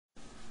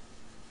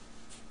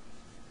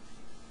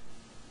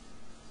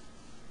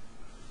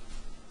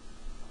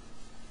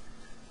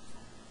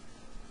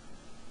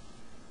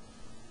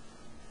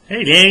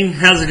Hey gang,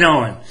 how's it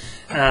going?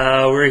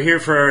 We're here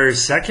for our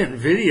second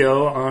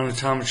video on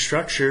atomic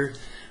structure.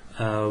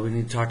 We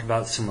need to talk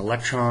about some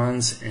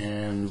electrons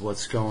and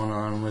what's going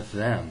on with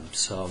them.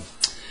 So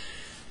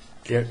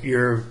get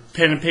your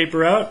pen and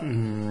paper out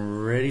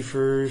and ready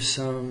for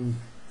some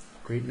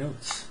great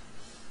notes.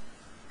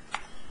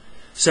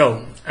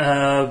 So,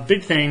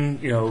 big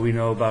thing, we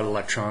know about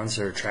electrons.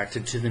 They're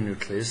attracted to the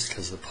nucleus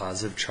because of the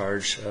positive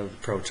charge of the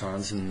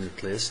protons in the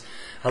nucleus.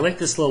 I like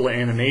this little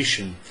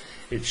animation.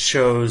 It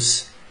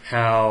shows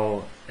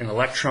how an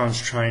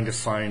electron's trying to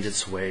find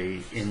its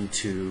way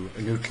into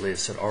a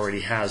nucleus that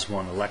already has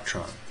one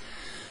electron.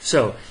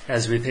 So,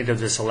 as we think of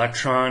this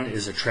electron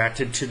is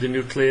attracted to the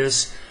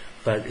nucleus,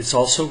 but it's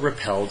also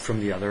repelled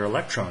from the other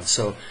electrons.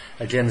 So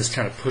again, this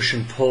kind of push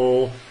and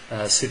pull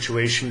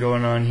situation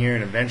going on here,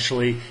 and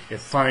eventually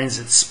it finds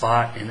its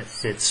spot and it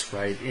fits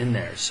right in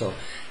there. So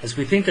as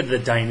we think of the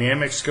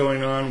dynamics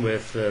going on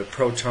with the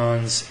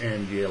protons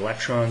and the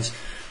electrons,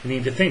 we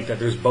need to think that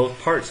there's both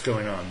parts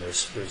going on.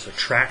 There's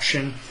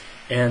attraction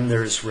and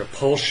there's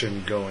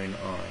repulsion going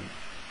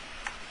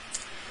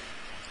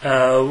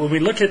on. When we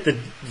look at the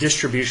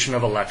distribution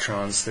of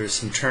electrons, there's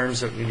some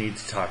terms that we need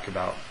to talk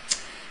about.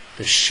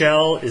 The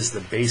shell is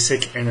the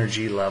basic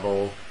energy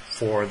level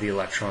for the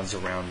electrons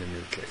around the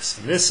nucleus.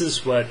 And this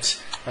is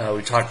what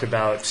we talked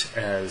about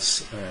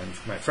as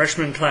my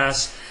freshman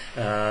class,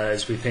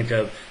 as we think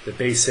of the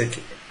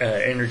basic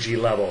energy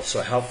level.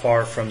 So how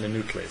far from the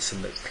nucleus.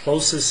 And the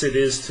closest it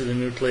is to the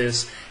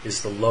nucleus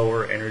is the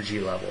lower energy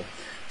level.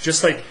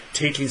 Just like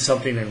taking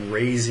something and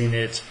raising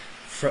it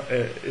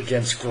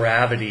against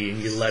gravity and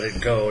you let it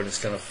go and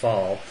it's going to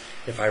fall.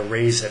 If I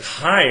raise it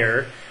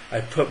higher, I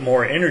put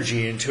more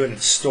energy into it,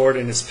 it's stored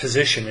in its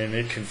position, and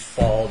it can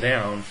fall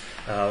down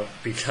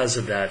because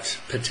of that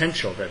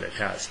potential that it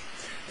has.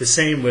 The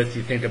same with,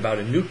 you think about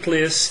a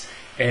nucleus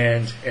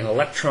and an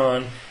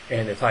electron,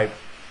 and if I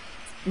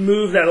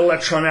move that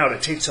electron out,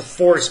 it takes a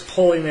force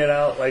pulling it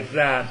out like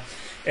that,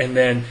 and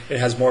then it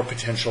has more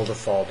potential to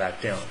fall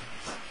back down.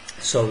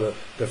 So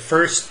the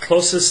first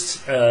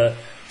closest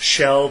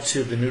shell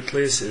to the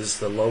nucleus is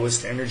the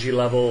lowest energy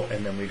level,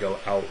 and then we go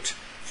out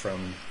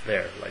from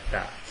there like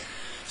that.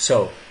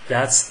 So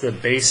that's the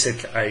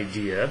basic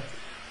idea,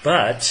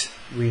 but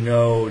we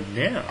know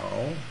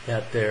now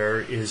that there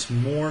is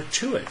more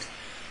to it.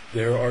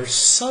 There are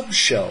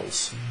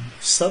subshells,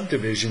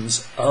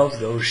 subdivisions of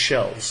those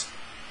shells,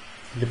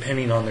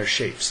 depending on their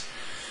shapes.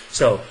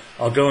 So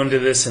I'll go into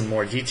this in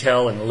more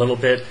detail in a little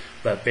bit,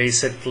 but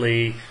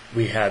basically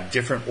we have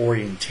different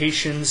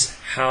orientations,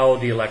 how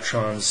the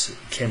electrons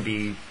can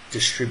be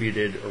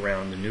distributed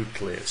around the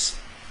nucleus.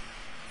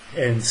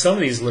 And some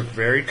of these look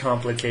very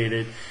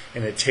complicated,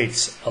 and it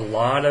takes a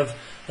lot of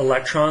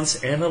electrons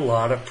and a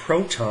lot of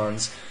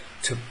protons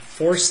to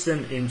force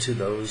them into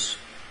those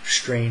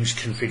strange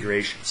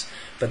configurations.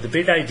 But the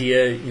big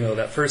idea,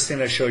 that first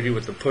thing I showed you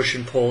with the push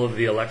and pull of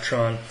the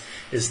electron,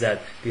 is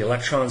that the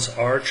electrons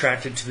are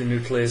attracted to the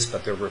nucleus,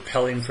 but they're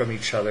repelling from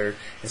each other,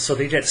 and so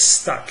they get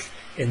stuck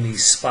in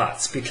these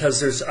spots because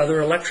there's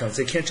other electrons.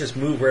 They can't just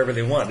move wherever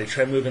they want. They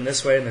try moving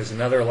this way, and there's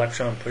another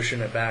electron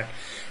pushing it back,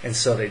 and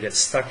so they get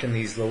stuck in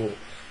these little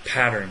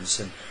patterns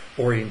and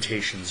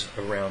orientations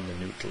around the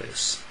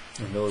nucleus,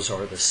 and those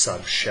are the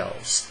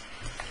subshells.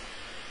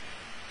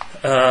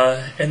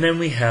 And then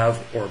we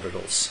have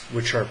orbitals,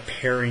 which are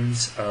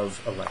pairings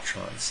of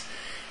electrons.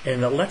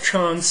 And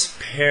electrons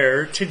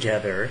pair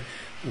together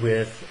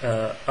with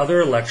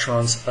other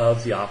electrons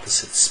of the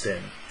opposite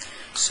spin.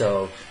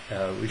 So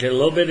we get a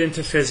little bit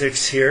into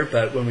physics here,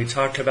 but when we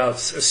talk about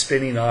a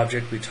spinning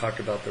object, we talk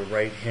about the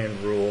right-hand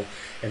rule.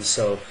 And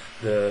so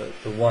the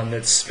one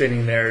that's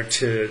spinning there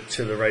to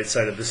the right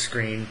side of the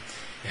screen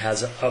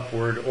has an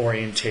upward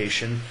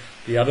orientation.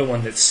 The other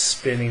one that's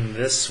spinning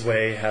this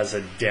way has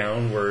a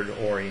downward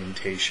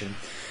orientation.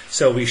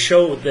 So we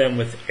show them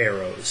with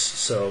arrows.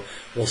 So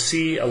we'll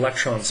see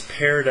electrons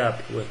paired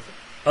up with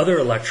other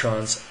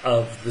electrons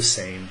of the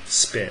same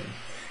spin,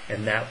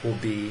 and that will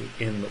be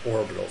in the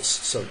orbitals.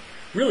 So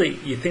really,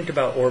 you think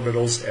about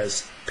orbitals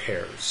as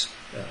pairs,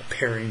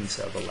 pairings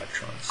of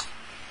electrons.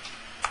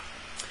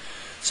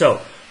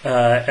 So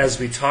as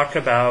we talk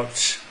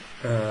about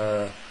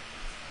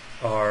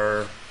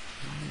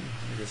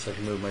I guess I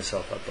can move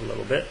myself up a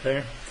little bit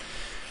there.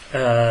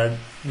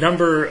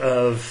 Number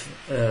of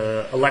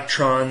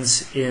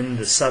electrons in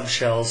the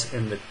subshells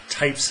and the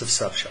types of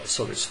subshells.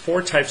 So there's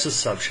 4 types of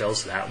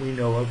subshells that we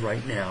know of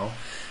right now.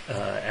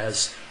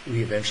 As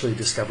we eventually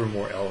discover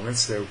more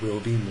elements, there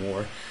will be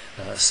more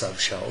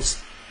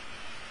subshells.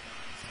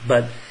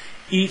 But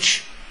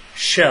each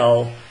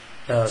shell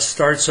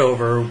starts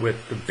over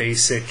with the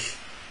basic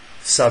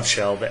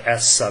subshell. The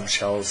S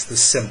subshell is the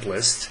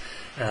simplest.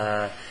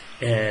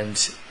 And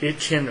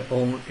it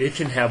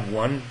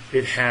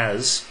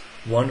has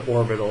one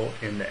orbital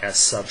in the S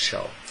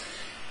subshell.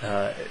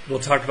 We'll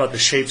talk about the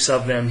shapes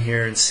of them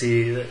here and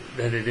see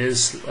that it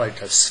is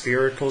like a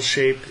spherical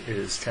shape. It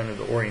is kind of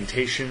the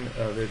orientation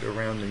of it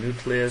around the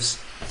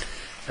nucleus.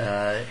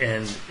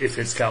 And if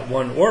it's got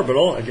one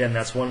orbital, again,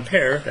 that's one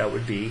pair, that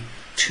would be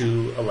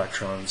 2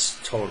 electrons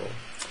total.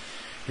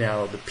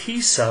 Now the p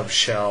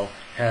subshell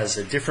has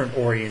a different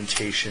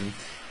orientation,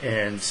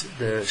 and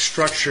the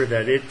structure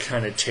that it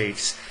kind of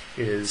takes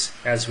is,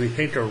 as we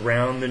think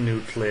around the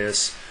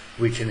nucleus,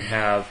 we can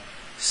have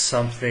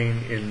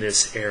something in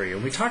this area.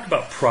 We talk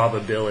about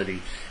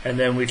probability, and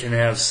then we can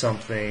have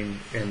something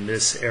in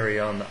this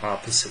area on the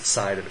opposite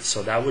side of it.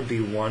 So that would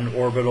be one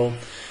orbital.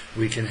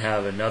 We can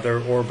have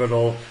another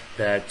orbital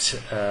that,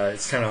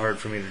 it's kind of hard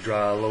for me to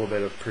draw a little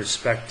bit of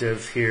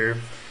perspective here,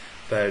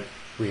 but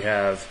we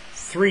have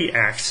 3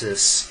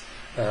 axes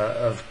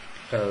of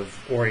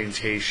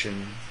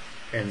orientation,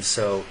 and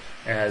so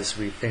as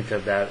we think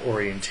of that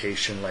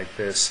orientation like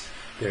this,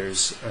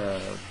 there's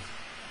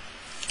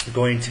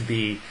going to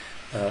be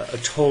a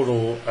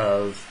total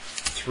of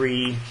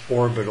 3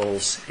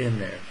 orbitals in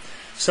there.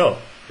 So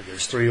if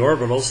there's 3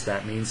 orbitals,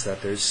 that means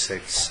that there's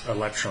 6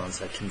 electrons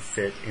that can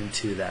fit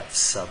into that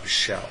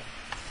subshell.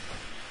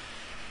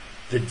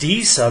 The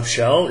D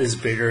subshell is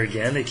bigger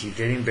again. They keep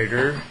getting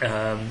bigger.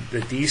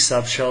 The D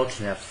subshell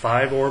can have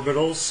 5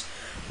 orbitals,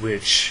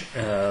 which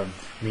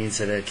means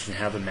that it can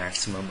have a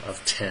maximum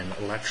of 10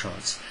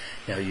 electrons.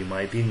 Now you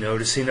might be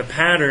noticing a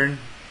pattern.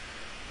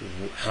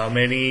 How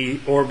many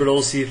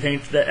orbitals do you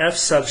think the F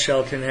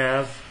subshell can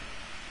have?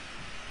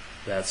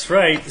 That's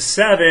right,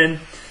 7.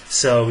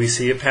 So we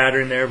see a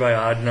pattern there by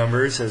odd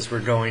numbers as we're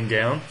going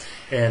down,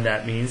 and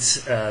that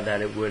means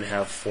that it would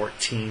have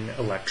 14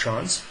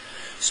 electrons.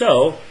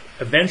 So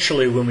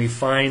eventually when we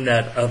find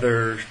that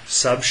other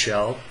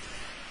subshell,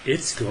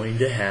 it's going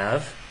to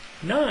have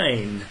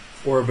 9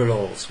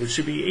 orbitals, which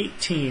should be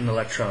 18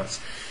 electrons.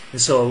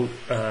 And so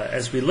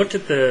as we look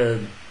at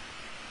the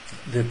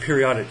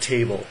periodic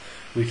table,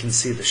 we can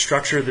see the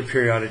structure of the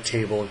periodic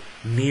table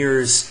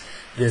mirrors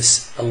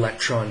this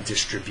electron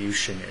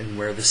distribution and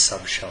where the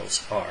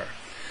subshells are.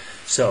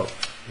 So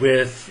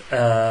with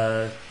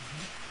I'm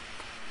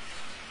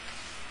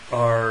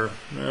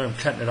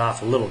cutting it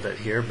off a little bit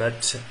here,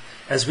 but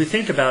as we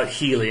think about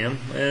helium,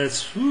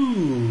 let's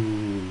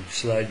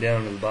slide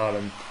down to the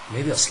bottom.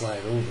 Maybe I'll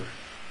slide over.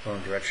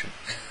 Wrong direction.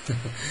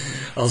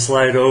 I'll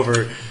slide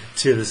over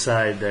to the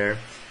side there.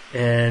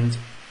 And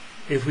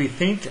if we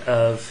think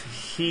of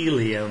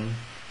helium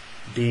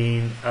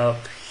being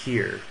up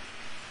here,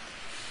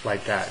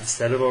 like that,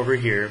 instead of over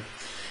here,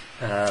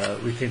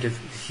 we think of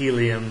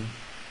helium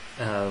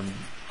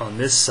on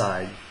this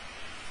side.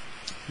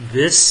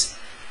 This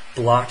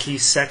blocky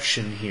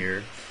section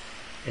here,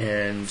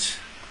 and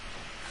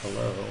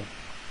hello.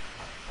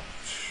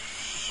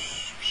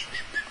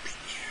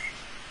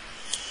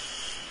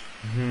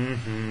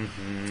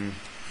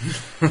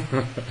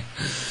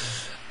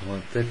 I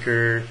want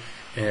thicker,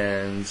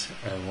 and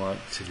I want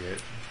to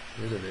get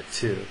rid of it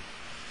too.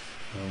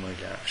 Oh my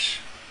gosh.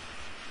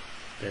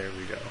 There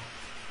we go.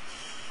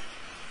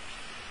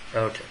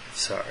 Okay,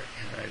 sorry.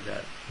 I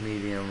got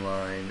medium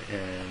line,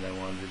 and I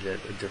wanted to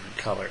get a different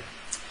color.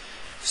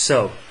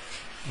 So,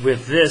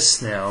 with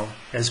this now,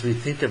 as we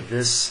think of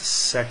this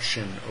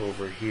section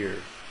over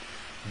here,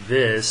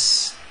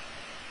 this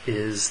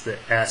is the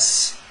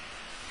S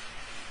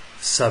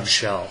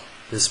subshell,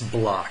 this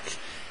block.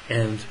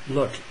 And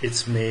look,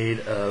 it's made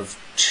of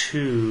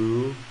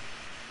 2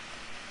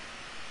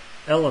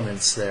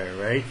 elements there,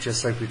 right?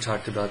 Just like we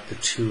talked about the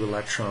 2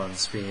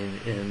 electrons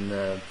being in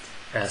the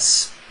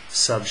S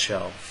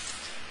subshell.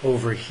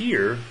 Over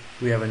here,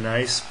 we have a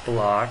nice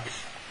block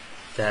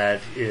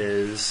that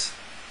is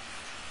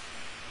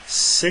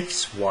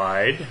 6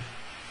 wide.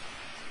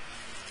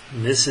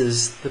 And this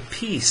is the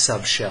P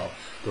subshell.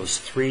 Those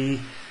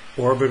 3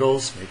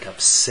 orbitals make up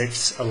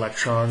 6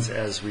 electrons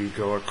as we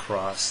go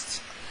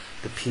across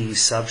the P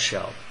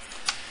subshell.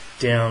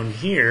 Down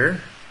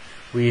here,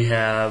 we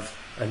have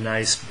a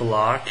nice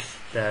block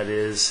that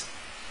is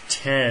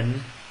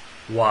 10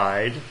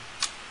 wide,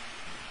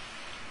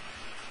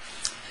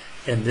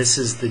 and this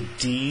is the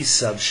D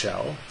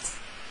subshell.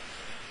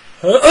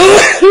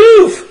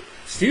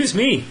 Excuse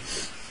me.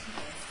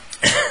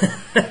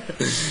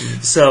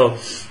 So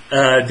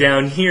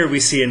down here we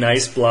see a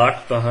nice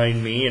block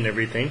behind me and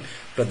everything,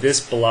 but this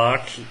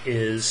block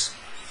is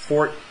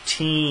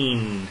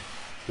 14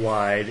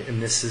 wide,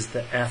 and this is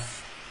the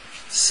F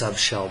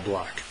subshell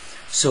block.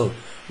 So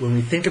when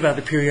we think about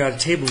the periodic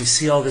table, we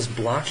see all this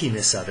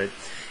blockiness of it.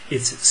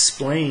 It's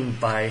explained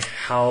by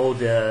how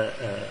the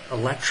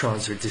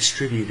electrons are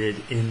distributed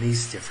in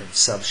these different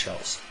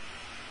subshells.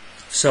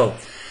 So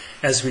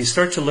as we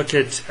start to look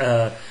at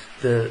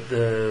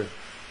the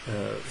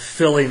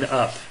filling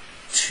up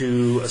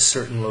to a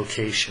certain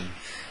location,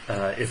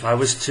 if I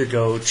was to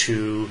go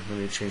to, let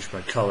me change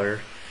my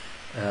color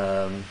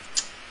to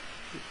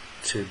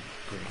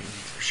green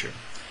for sure.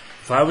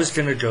 If I was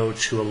going to go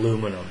to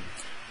aluminum,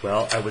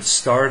 well, I would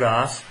start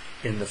off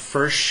in the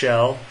first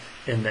shell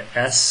in the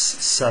S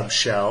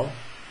subshell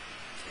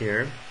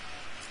here,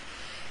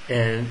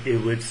 and it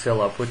would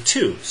fill up with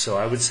 2. So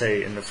I would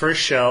say in the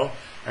first shell,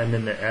 I'm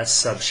in the S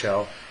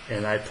subshell,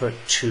 and I put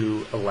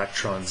 2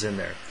 electrons in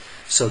there.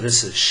 So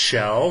this is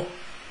shell,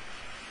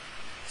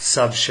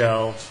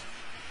 subshell,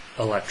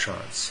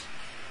 electrons.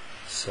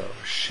 So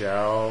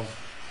shell,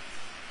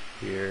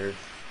 here,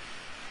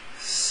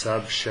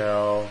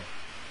 subshell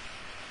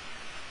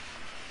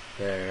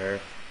there,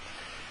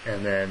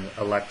 and then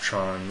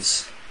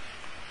electrons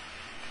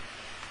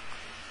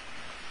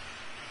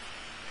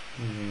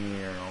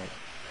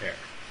there.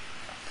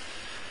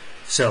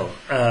 So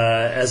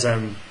as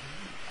I'm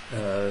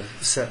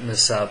setting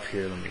this up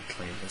here, let me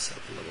clean this up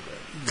a little bit.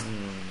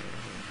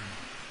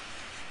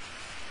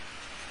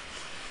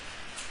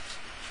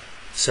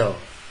 So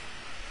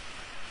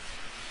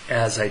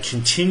as I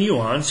continue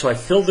on, so I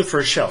filled the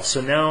first shell. So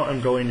now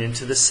I'm going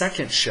into the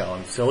second shell.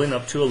 I'm filling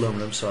up to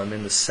aluminum, so I'm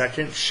in the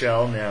second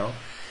shell now.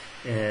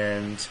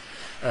 And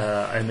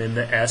I'm in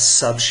the S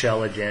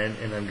subshell again,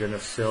 and I'm going to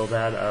fill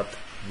that up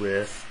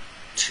with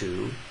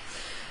 2.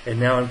 And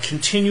now I'm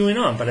continuing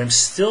on, but I'm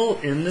still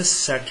in the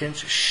second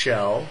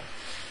shell,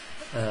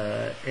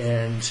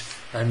 and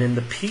I'm in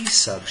the P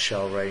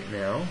subshell right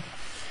now,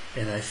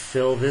 and I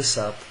fill this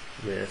up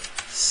with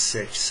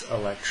 6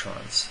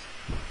 electrons.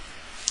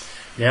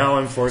 Now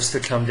I'm forced to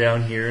come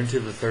down here into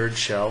the third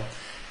shell,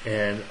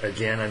 and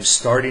again I'm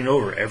starting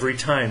over. Every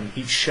time,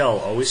 each shell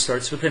always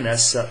starts with an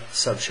S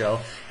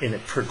subshell, and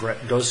it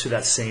goes through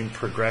that same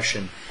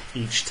progression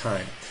each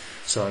time.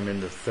 So I'm in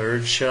the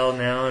third shell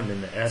now, I'm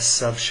in the S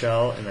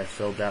subshell, and I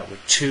filled that with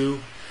 2.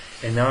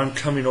 And now I'm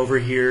coming over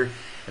here,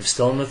 I'm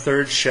still in the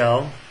third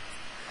shell,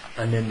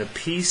 I'm in the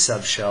P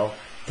subshell,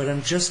 but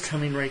I'm just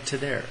coming right to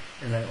there,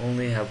 and I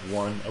only have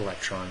 1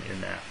 electron in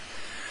that.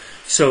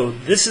 So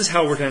this is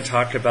how we're going to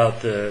talk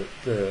about the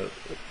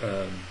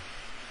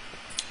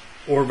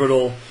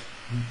orbital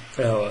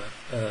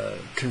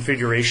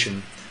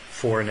configuration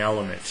for an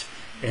element.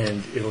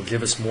 And it'll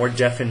give us more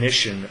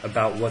definition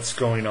about what's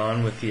going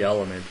on with the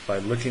element by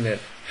looking at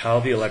how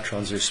the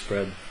electrons are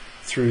spread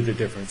through the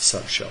different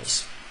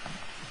subshells.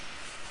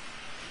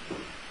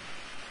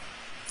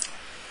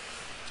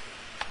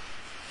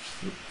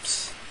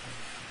 Oops.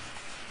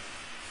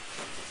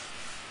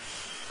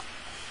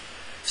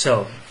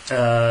 So,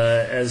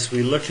 as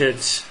we look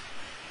at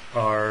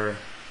our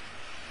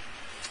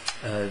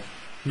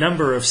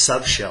number of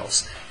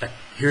subshells,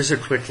 here's a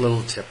quick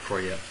little tip for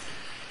you.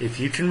 If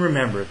you can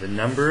remember, the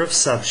number of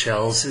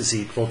subshells is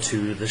equal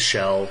to the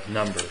shell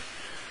number.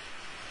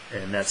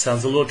 And that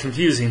sounds a little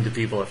confusing to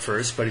people at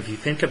first, but if you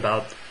think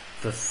about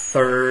the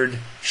third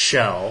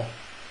shell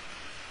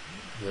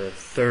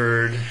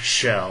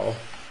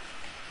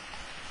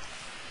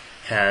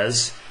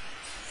has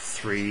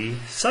 3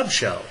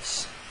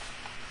 subshells.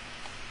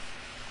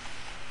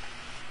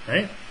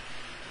 Right?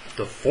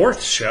 The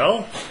fourth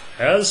shell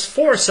has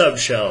 4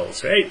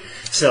 subshells, right?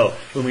 So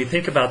when we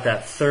think about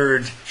that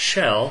third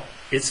shell,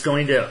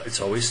 it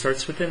always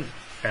starts with an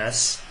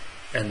S,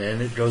 and then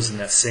it goes in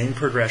that same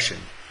progression,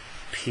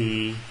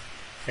 P,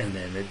 and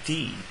then a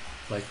D,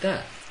 like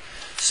that.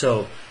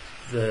 So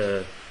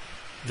the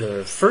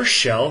first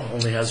shell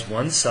only has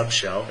 1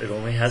 subshell. It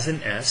only has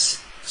an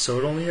S, so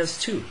it only has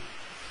 2.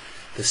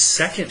 The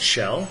second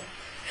shell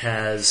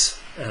has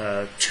 2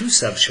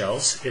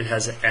 subshells. It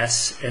has an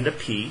S and a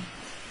P.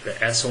 The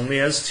S only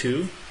has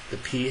 2. The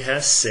P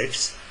has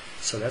 6.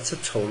 So that's a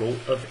total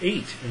of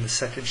 8 in the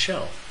second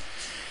shell.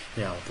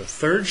 Now, the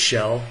third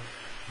shell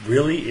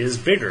really is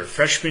bigger.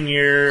 Freshman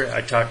year, I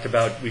talked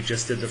about, we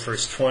just did the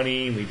first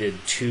 20. We did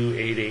 2,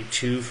 8, 8,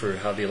 2 for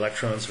how the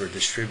electrons were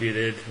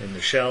distributed in the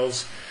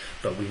shells.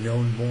 But we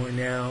know more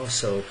now,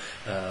 so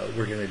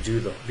we're going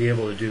to be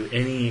able to do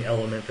any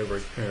element that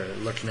we're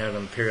looking at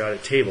on the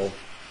periodic table.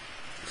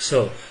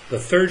 So the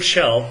third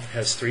shell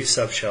has 3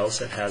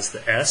 subshells. It has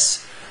the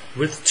S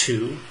with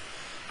 2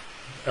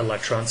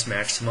 electrons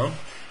maximum.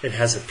 It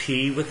has a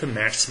P with a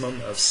maximum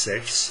of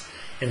 6.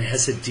 And it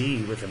has a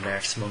D with a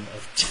maximum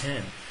of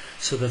 10.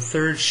 So the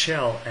third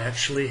shell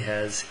actually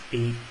has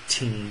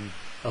 18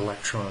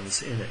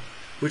 electrons in it,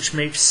 which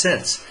makes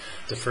sense.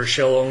 The first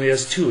shell only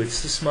has 2.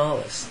 It's the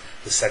smallest.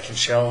 The second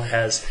shell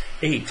has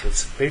 8.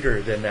 It's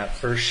bigger than that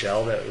first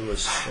shell.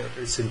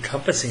 It's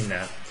encompassing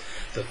that.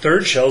 The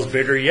third shell is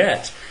bigger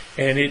yet,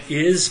 and it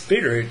is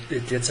bigger.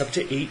 It gets up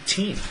to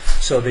 18.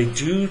 So they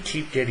do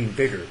keep getting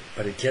bigger,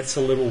 but it gets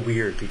a little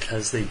weird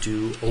because they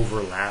do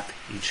overlap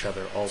each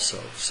other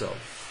also. So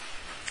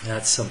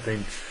that's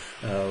something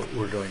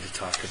we're going to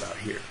talk about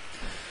here.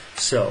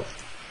 So,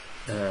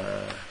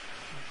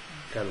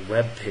 got a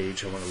web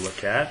page I want to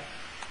look at,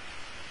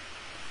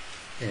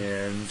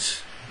 and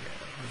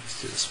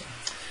let's do this one.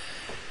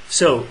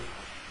 So,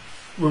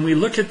 when we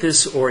look at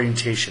this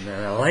orientation,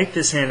 and I like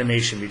this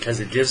animation because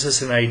it gives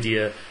us an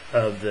idea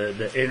of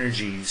the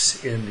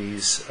energies in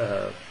these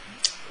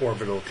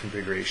orbital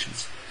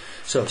configurations.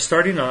 So,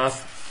 starting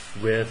off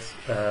with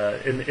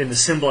in the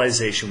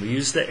symbolization, we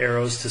use the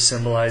arrows to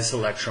symbolize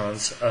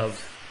electrons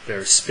of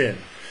their spin.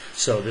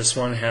 So this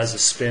one has a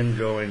spin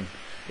going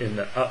in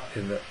the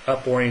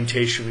up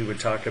orientation we would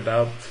talk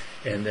about,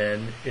 and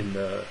then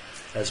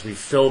as we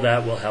fill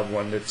that, we'll have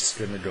one that's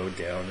going to go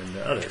down in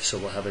the other. So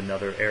we'll have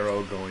another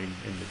arrow going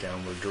in the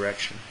downward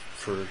direction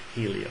for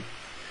helium.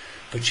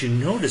 But you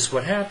notice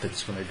what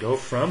happens when I go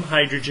from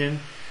hydrogen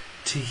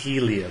to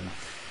helium.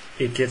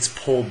 It gets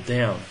pulled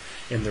down.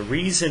 And the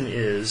reason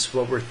is,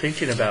 what we're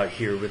thinking about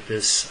here with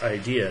this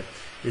idea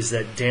is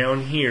that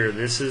down here,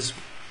 this is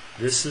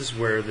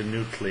where the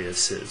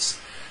nucleus is.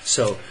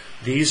 So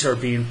these are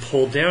being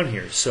pulled down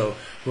here. So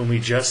when we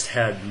just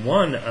had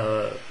one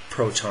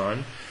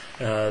proton,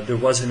 there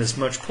wasn't as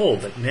much pull.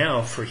 But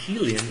now for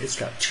helium, it's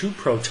got 2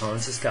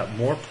 protons, it's got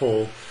more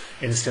pull,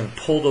 and it's going to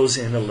pull those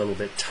in a little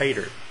bit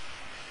tighter.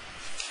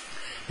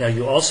 Now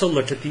you also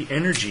look at the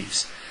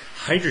energies.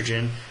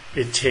 Hydrogen,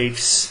 it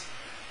takes,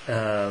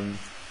 there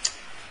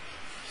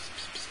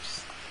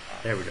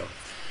we go.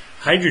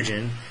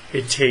 Hydrogen,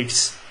 it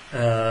takes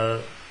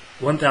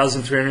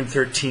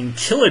 1,313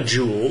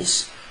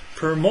 kilojoules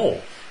per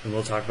mole. And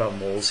we'll talk about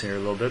moles here a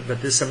little bit,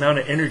 but this amount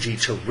of energy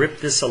to rip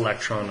this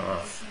electron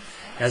off.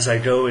 As I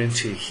go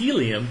into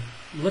helium,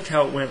 look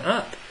how it went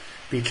up,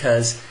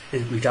 because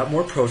we got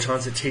more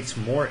protons. It takes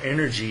more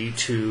energy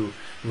to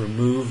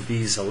remove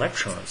these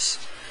electrons.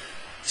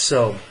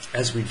 So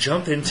as we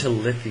jump into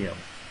lithium,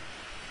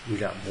 we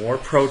got more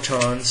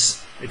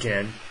protons.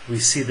 Again, we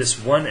see this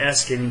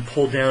 1s getting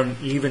pulled down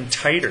even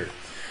tighter.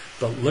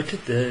 But look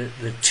at the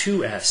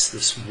 2s.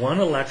 This one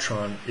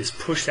electron is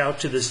pushed out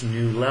to this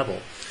new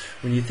level.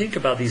 When you think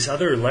about these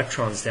other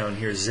electrons down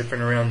here zipping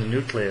around the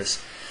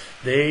nucleus,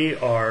 they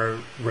are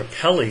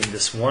repelling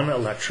this one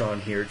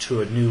electron here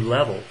to a new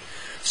level.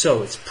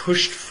 So it's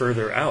pushed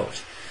further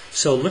out.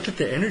 So look at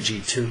the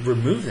energy to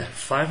remove that,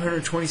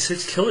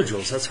 526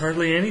 kilojoules. That's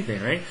hardly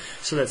anything, right?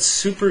 So that's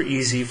super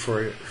easy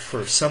for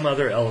some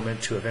other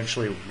element to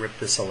eventually rip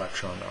this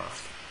electron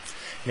off.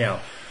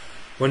 Now,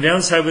 one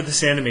downside with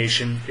this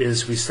animation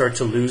is we start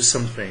to lose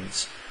some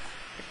things.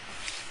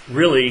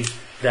 Really,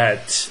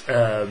 that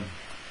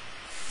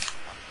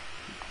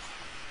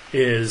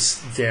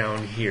is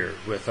down here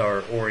with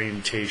our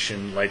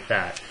orientation like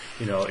that.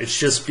 You know, it's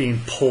just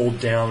being pulled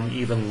down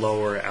even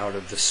lower out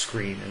of the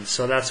screen, and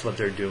so that's what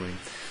they're doing.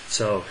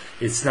 So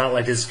it's not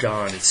like it's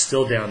gone, it's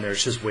still down there,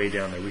 it's just way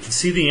down there. We can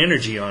see the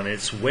energy on it,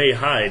 it's way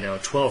high now,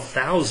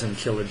 12,000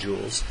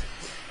 kilojoules.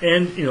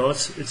 And you know,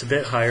 it's a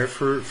bit higher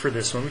for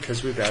this one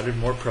because we've added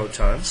more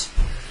protons.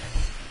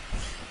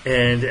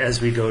 And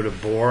as we go to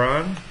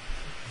boron,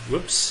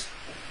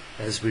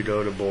 as we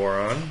go to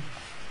boron,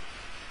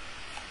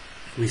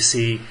 we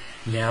see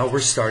now we're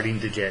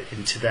starting to get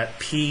into that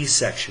P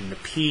section, the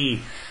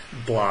P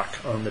block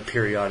on the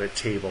periodic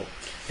table,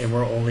 and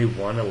we're only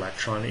 1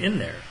 electron in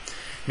there.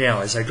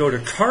 Now, as I go to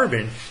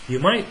carbon, you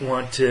might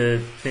want to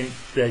think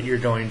that you're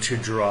going to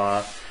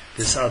draw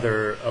this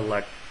other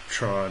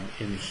electron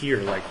in here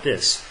like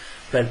this.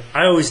 But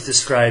I always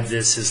describe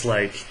this as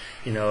like,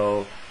 you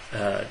know,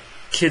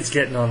 kids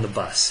getting on the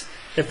bus.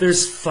 If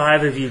there's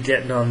 5 of you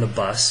getting on the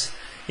bus,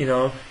 you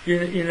know,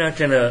 you're not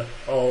going to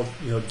all,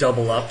 you know,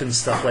 double up and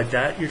stuff like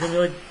that. You're going to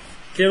be like,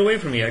 get away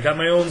from me, I got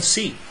my own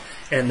seat.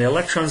 And the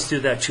electrons do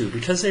that too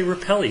because they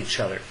repel each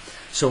other.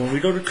 So when we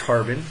go to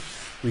carbon,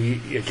 we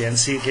again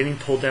see it getting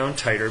pulled down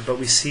tighter, but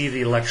we see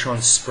the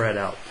electrons spread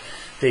out.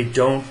 They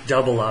don't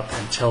double up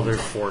until they're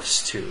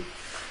forced to,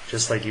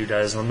 just like you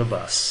guys on the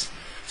bus.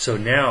 So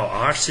now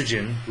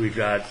oxygen, we've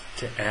got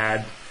to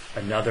add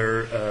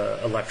another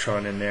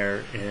electron in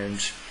there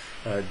and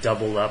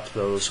double up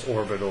those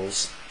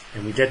orbitals.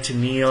 And we get to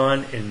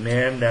neon, and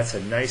man, that's a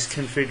nice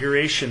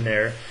configuration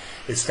there.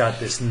 It's got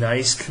this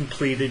nice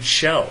completed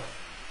shell.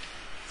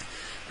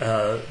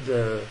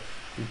 The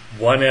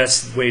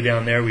 1s way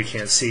down there we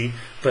can't see,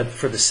 but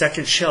for the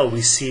second shell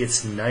we see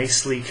it's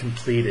nicely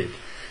completed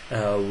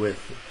with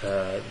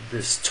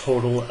this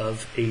total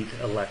of 8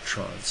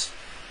 electrons.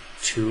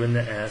 2 in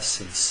the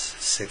S and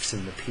 6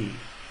 in the P.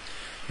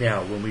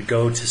 Now when we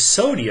go to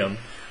sodium,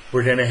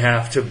 we're going to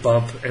have to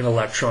bump an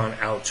electron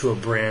out to a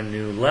brand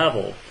new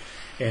level.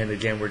 And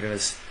again, we're going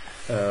to,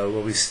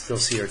 well, we still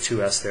see our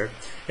 2s there.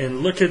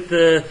 And look at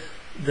the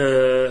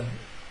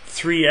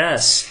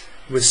 3s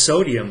with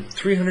sodium,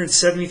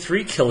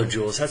 373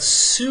 kilojoules. That's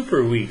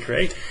super weak,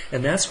 right?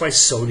 And that's why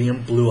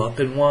sodium blew up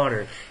in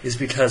water, is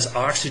because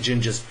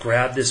oxygen just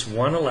grabbed this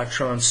 1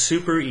 electron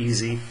super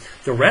easy.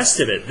 The rest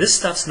of it, this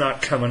stuff's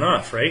not coming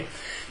off, right?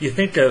 You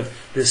think of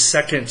this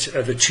second,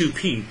 the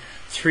 2p,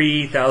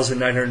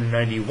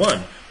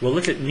 3,991. Well,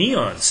 look at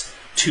neon's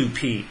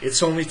 2p.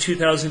 It's only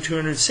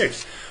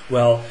 2,206.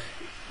 Well,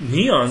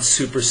 neon's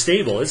super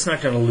stable. It's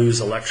not going to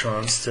lose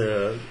electrons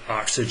to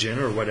oxygen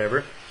or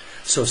whatever.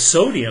 So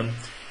sodium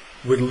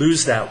would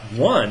lose that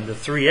 1, the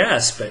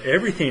 3s, but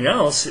everything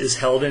else is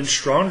held in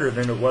stronger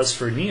than it was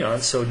for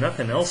neon, so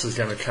nothing else is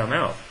going to come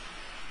out.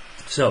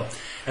 So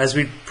as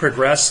we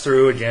progress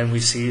through, again, we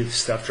see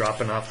stuff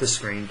dropping off the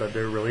screen, but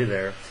they're really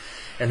there.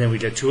 And then we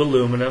get to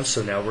aluminum,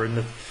 so now we're in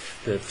the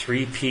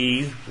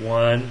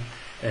 3p1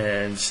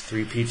 and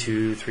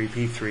 3p2,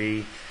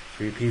 3p3,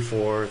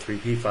 3p4,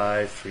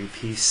 3p5,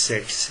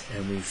 3p6,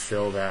 and we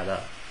fill that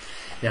up.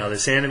 Now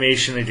this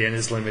animation again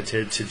is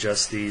limited to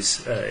just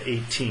these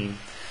 18.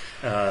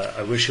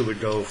 I wish it would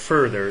go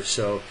further,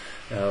 so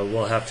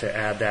we'll have to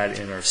add that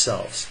in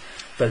ourselves.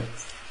 But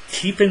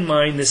keep in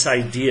mind this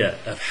idea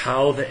of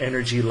how the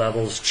energy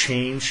levels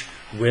change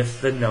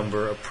with the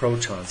number of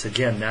protons.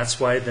 Again, that's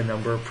why the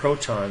number of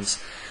protons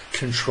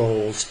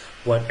controls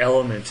what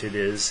element it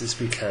is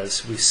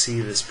because we see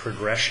this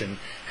progression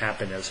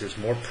happen as there's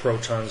more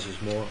protons,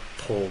 there's more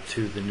pull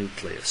to the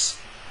nucleus.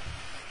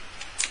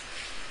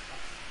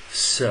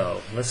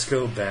 So let's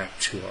go back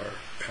to our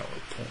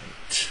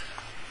PowerPoint.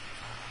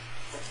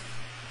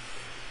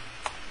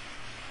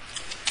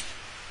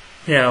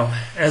 Now,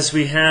 as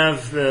we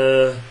have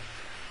the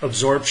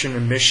absorption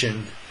and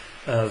emission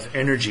of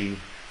energy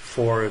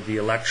for the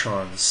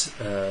electrons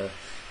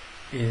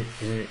in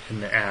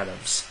the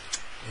atoms,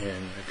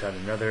 and I've got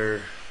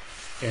another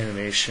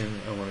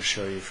animation I want to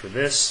show you for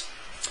this.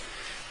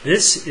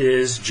 This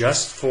is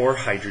just for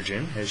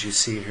hydrogen, as you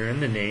see here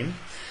in the name.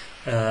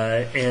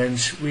 And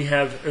we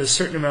have a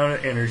certain amount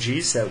of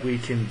energies that we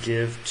can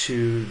give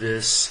to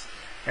this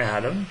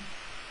atom.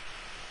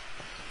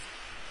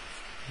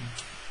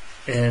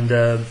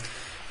 And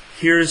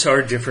here's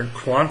our different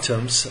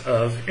quantums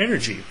of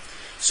energy.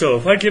 So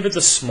if I give it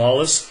the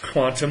smallest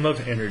quantum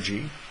of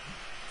energy,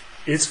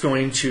 it's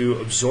going to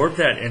absorb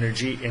that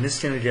energy and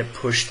it's going to get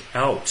pushed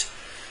out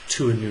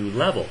to a new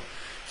level.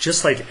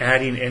 Just like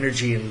adding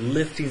energy and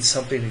lifting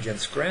something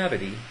against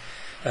gravity,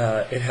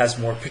 it has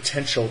more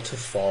potential to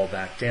fall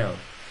back down.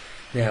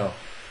 Now,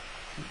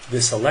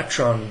 this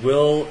electron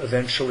will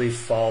eventually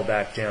fall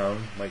back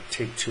down. Might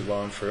take too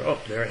long for, oh,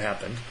 there it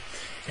happened.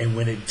 And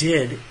when it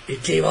did,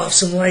 it gave off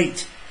some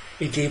light.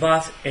 It gave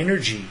off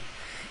energy.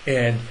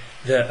 And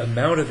the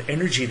amount of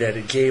energy that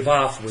it gave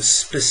off was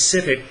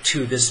specific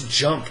to this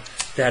jump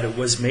that it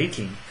was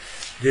making.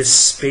 This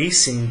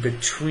spacing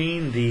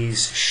between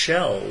these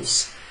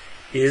shells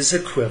is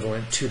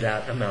equivalent to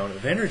that amount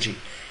of energy.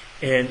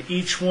 And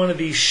each one of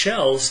these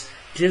shells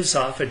gives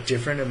off a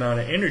different amount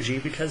of energy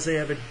because they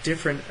have a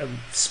different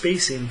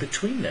spacing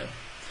between them.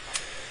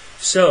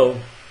 So,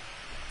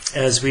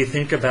 as we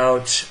think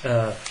about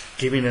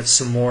giving it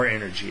some more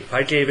energy, if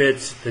I gave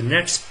it the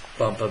next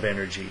bump of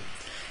energy,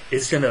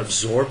 it's going to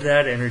absorb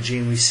that energy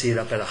and we see it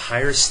up at a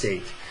higher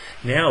state.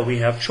 Now we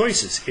have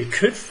choices. It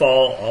could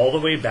fall all the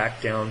way back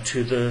down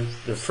to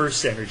the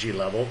first energy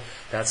level.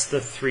 That's the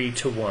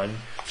 3-to-1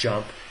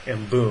 jump,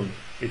 and boom,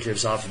 it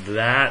gives off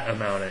that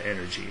amount of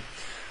energy.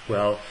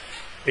 Well,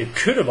 it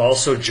could have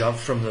also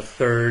jumped from the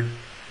third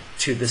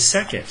to the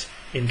second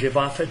and give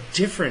off a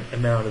different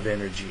amount of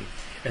energy.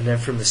 And then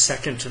from the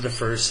second to the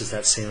first is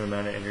that same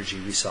amount of energy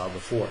we saw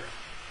before.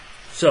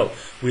 So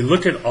we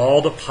look at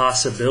all the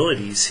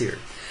possibilities here.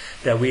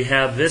 That we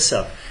have this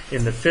up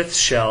in the fifth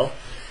shell,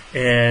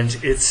 and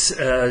it's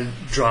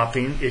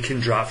dropping. It can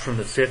drop from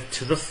the fifth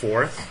to the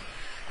fourth.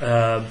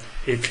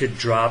 It could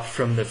drop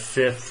from the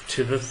fifth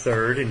to the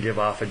third and give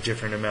off a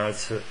different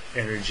amount of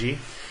energy.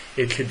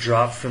 It could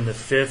drop from the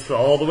fifth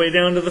all the way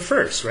down to the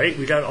first, right?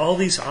 We got all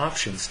these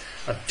options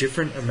of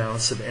different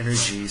amounts of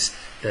energies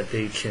that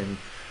they can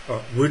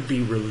or would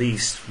be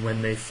released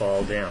when they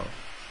fall down.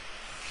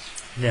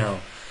 Now,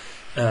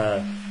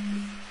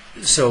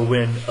 so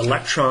when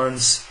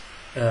electrons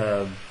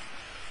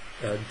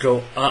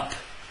go up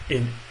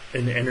in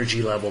an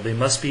energy level, they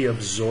must be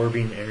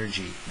absorbing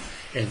energy.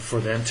 And for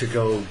them to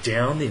go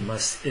down, they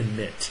must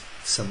emit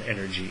some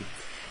energy.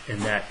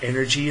 And that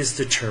energy is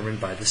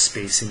determined by the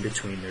spacing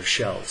between their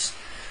shells.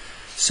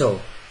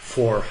 So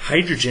for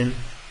hydrogen,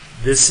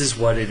 this is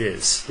what it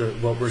is,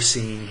 what we're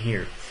seeing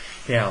here.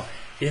 Now,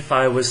 if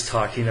I was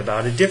talking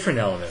about a different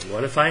element,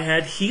 what if I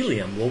had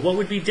helium? Well, what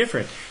would be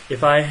different?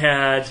 If I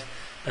had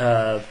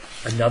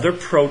another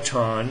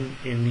proton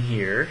in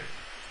here,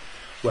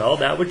 well,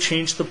 that would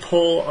change the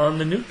pull on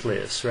the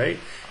nucleus, right?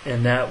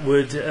 And that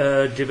would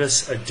give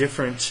us a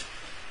different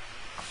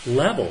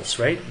levels,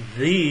 right?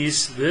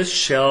 This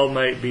shell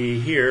might be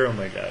here. Oh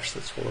my gosh,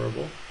 that's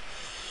horrible.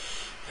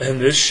 And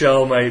this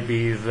shell might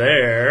be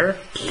there.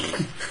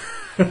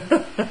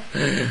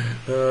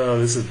 Oh,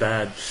 this is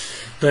bad.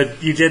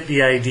 But you get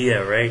the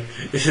idea, right?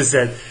 Is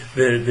that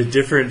the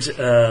different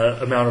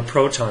amount of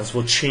protons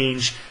will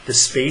change the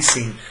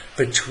spacing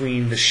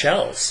between the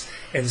shells.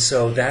 And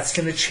so that's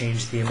going to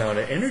change the amount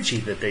of energy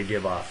that they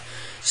give off.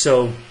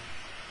 So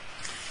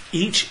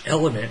each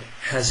element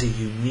has a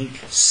unique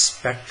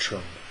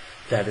spectrum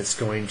that it's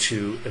going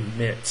to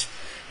emit.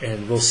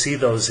 And we'll see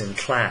those in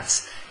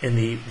class. And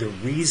the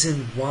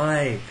reason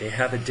why they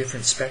have a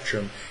different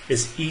spectrum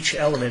is each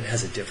element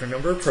has a different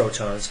number of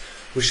protons,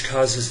 which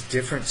causes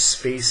different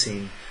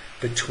spacing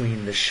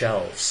between the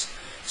shells.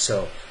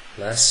 So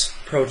less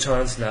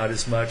protons, not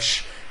as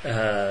much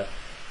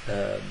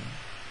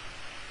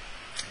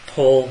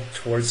pull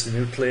towards the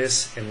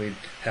nucleus, and we'd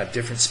have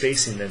different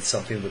spacing than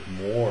something with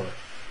more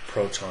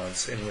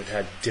protons and would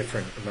have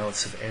different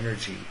amounts of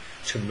energy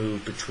to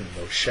move between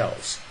those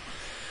shells.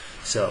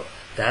 So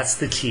that's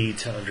the key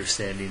to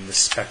understanding the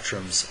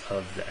spectrums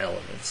of the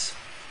elements.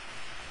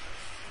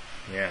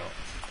 Now,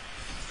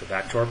 let's go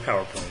back to our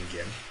PowerPoint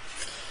again.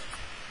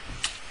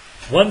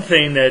 One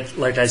thing that,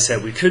 like I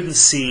said, we couldn't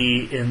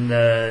see in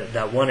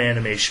that one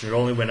animation, it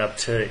only went up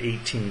to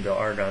 18, the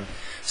argon.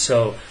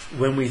 So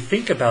when we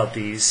think about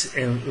these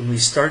and when we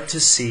start to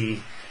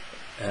see,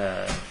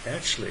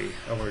 actually,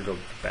 I want to go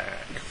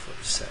back for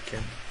a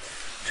second.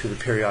 to the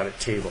periodic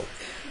table.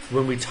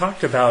 When we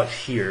talked about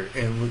here,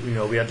 and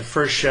we had the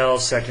first shell,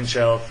 second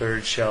shell,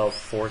 third shell,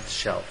 fourth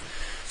shell.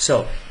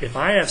 So if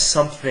I have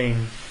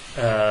something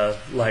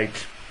like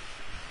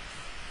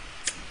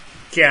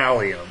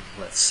gallium,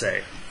 let's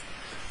say,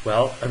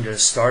 well, I'm going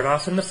to start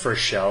off in the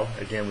first shell.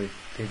 Again, we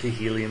think of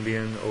helium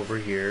being over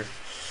here.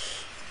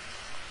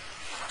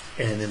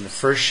 And in the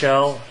first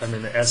shell, I'm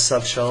in the S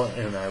subshell,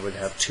 and I would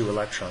have 2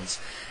 electrons.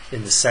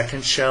 In the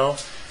second shell,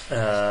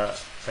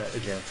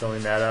 again,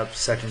 filling that up,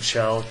 second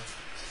shell,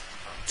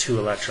 2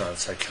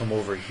 electrons. I come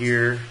over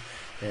here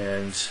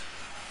and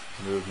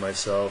move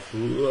myself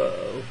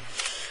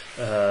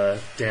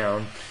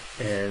down,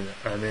 and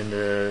I'm in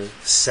the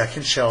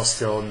second shell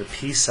still in the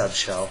P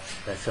subshell,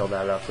 and I fill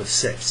that up with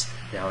 6.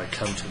 Now I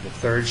come to the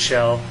third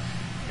shell,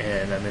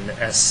 and I'm in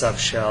the S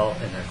subshell,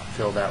 and I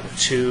fill that with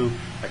 2.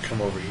 I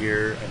come over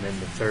here, I'm in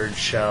the third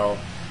shell,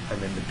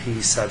 I'm in the P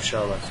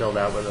subshell, I fill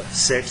that with a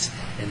 6,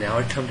 and now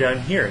I come down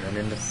here, and I'm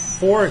in the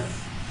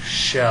fourth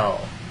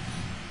shell,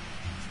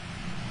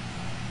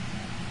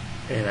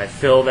 and I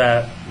fill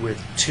that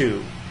with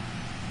 2.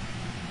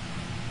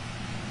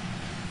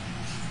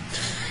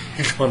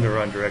 You're going the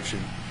wrong direction.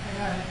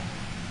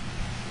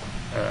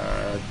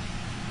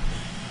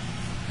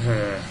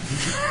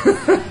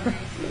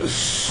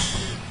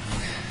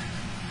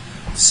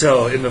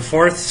 So in the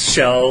fourth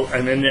shell,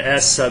 I'm in the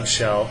S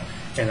subshell,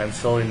 and I'm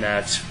filling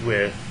that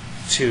with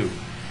 2.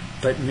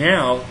 But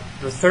now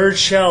the third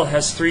shell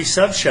has 3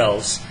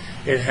 subshells.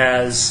 It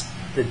has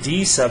the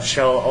D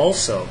subshell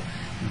also.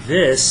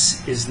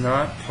 This is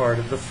not part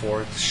of the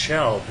fourth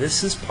shell.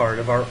 This is part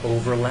of our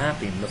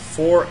overlapping. The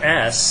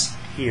 4S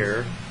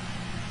here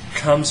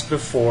comes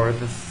before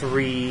the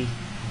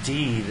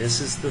 3D.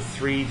 This is the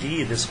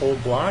 3D, this whole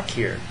block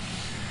here.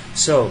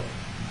 So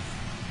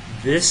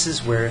this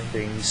is where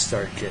things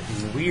start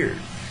getting weird,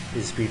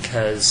 is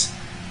because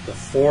the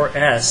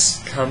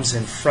 4S comes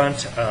in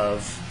front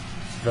of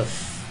the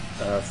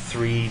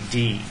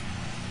 3D.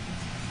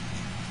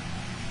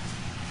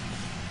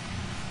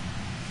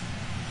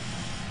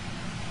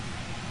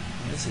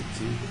 How does it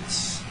do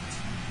this?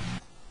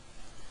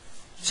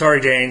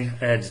 Sorry, Dane,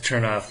 I had to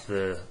turn off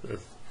the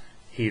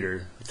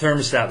heater. The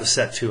thermostat was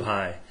set too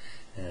high,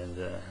 and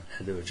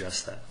had to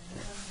adjust that.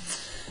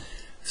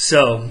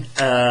 So,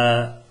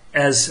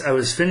 as I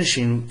was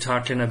finishing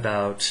talking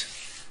about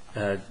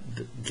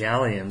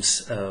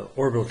gallium's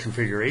orbital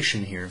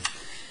configuration here,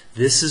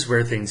 this is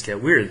where things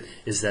get weird,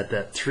 is that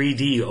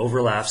 3D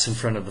overlaps in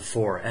front of the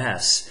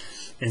 4S.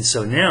 And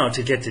so now,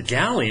 to get to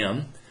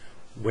gallium,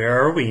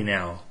 where are we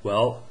now?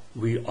 Well,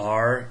 we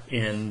are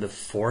in the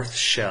fourth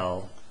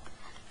shell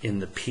in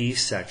the P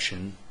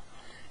section,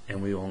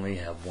 and we only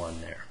have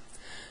 1 there.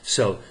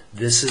 So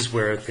this is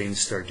where things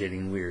start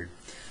getting weird.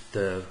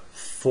 The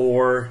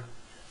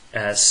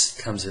 4S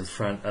comes in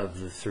front of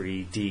the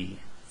 3D.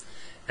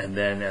 And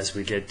then as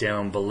we get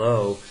down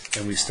below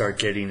and we start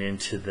getting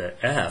into the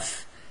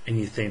F, and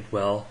you think,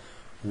 well,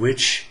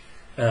 which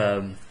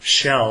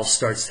shell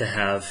starts to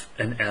have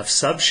an F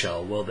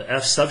subshell? Well, the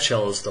F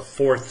subshell is the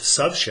fourth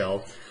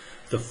subshell.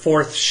 The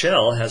fourth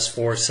shell has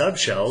 4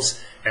 subshells,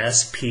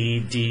 S, P,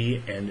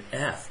 D, and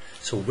F.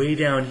 So way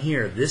down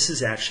here, this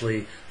is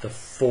actually the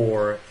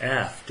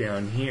 4F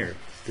down here.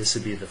 This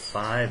would be the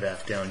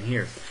 5F down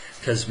here.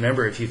 Because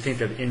remember, if you think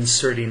of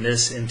inserting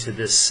this into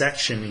this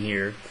section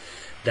here,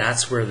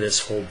 that's where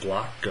this whole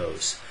block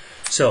goes.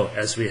 So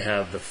as we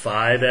have the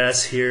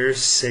 5S here,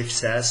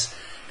 6S,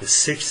 the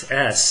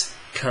 6S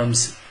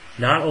comes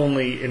not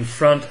only in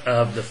front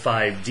of the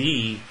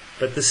 5D,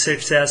 but the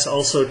 6S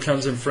also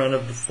comes in front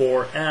of the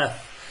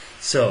 4F.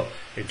 So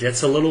it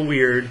gets a little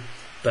weird,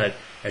 but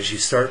as you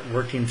start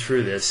working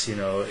through this,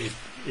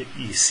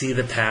 you see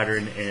the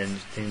pattern and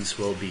things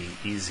will be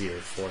easier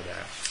for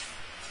that.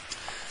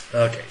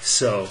 Okay,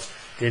 so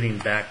getting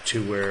back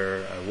to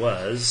where I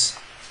was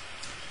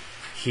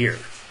here.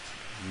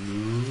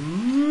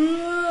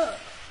 Move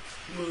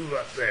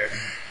up there.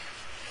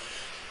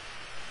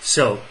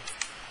 So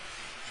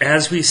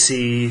as we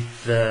see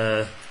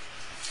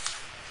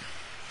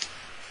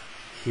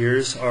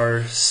here's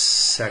our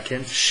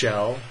second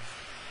shell,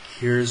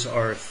 here's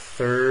our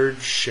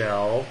third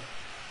shell,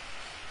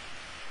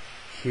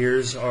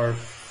 here's our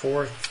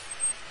fourth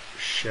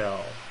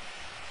shell,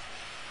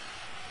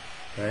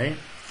 right?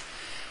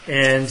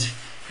 And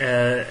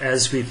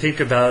as we think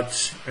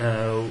about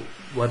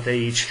what they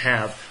each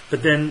have,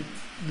 but then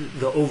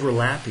the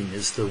overlapping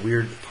is the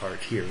weird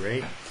part here,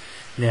 right?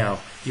 Now,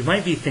 you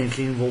might be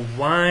thinking, well,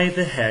 why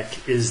the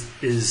heck is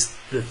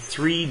the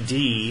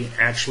 3D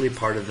actually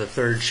part of the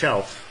third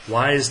shell?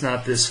 Why is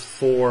not this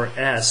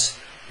 4S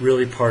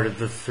really part of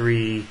the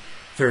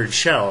third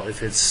shell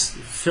if it's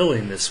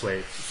filling this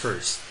way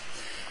first?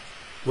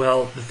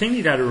 Well, the thing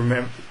you got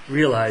to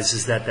realize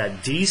is that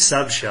D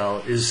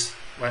subshell is,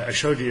 I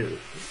showed you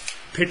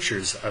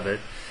pictures of it,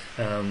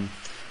 and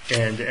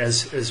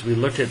as we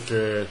look at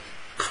the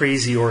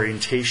crazy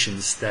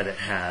orientations that it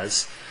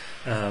has,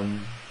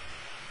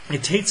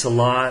 it takes a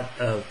lot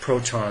of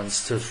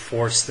protons to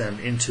force them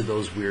into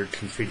those weird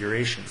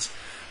configurations.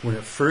 when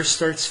it first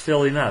starts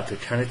filling up,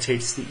 it kind of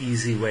takes the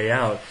easy way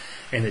out,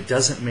 and it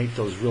doesn't make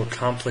those real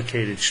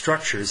complicated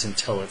structures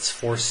until it's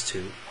forced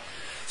to.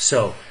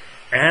 So,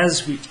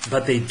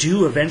 but they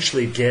do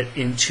eventually get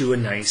into a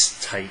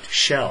nice tight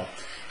shell.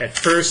 At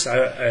first,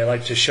 I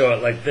like to show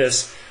it like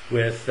this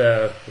with,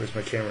 where's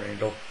my camera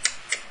angle?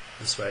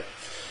 This way.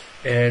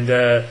 And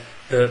the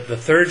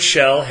third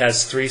shell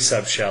has 3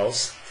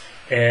 subshells,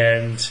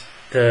 and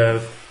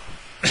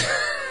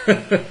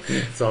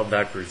it's all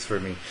backwards for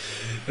me.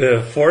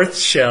 The fourth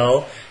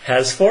shell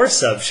has 4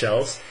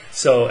 subshells.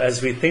 So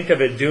as we think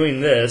of it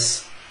doing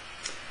this,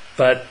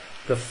 but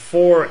the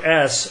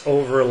 4s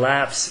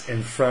overlaps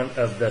in front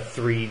of the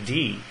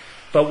 3d.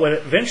 But what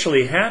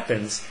eventually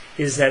happens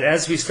is that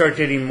as we start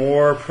getting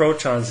more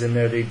protons in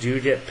there, they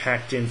do get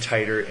packed in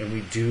tighter, and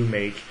we do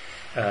make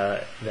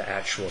the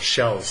actual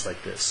shells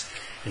like this.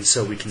 And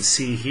so we can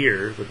see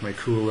here with my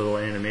cool little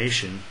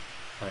animation,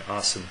 my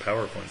awesome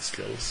PowerPoint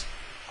skills,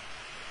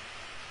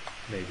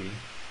 maybe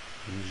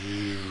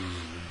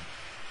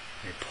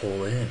they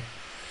pull in.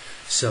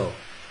 So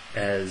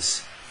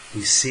as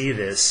we see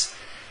this,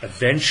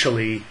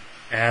 eventually,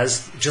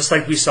 just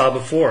like we saw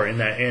before in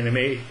that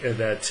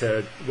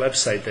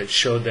website that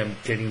showed them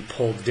getting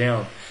pulled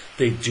down,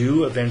 they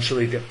do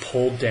eventually get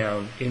pulled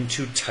down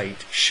into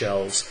tight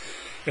shells,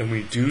 and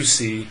we do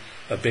see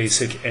a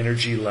basic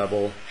energy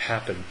level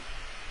happen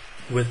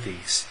with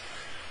these.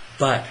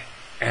 But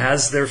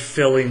as they're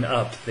filling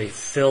up, they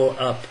fill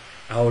up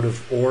out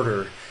of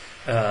order,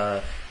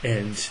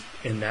 and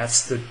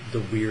that's the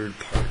weird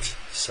part.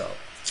 So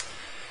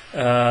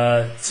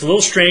it's a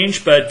little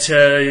strange, but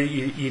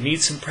you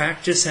need some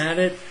practice at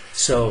it.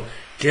 So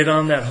get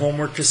on that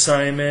homework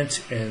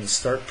assignment and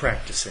start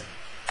practicing.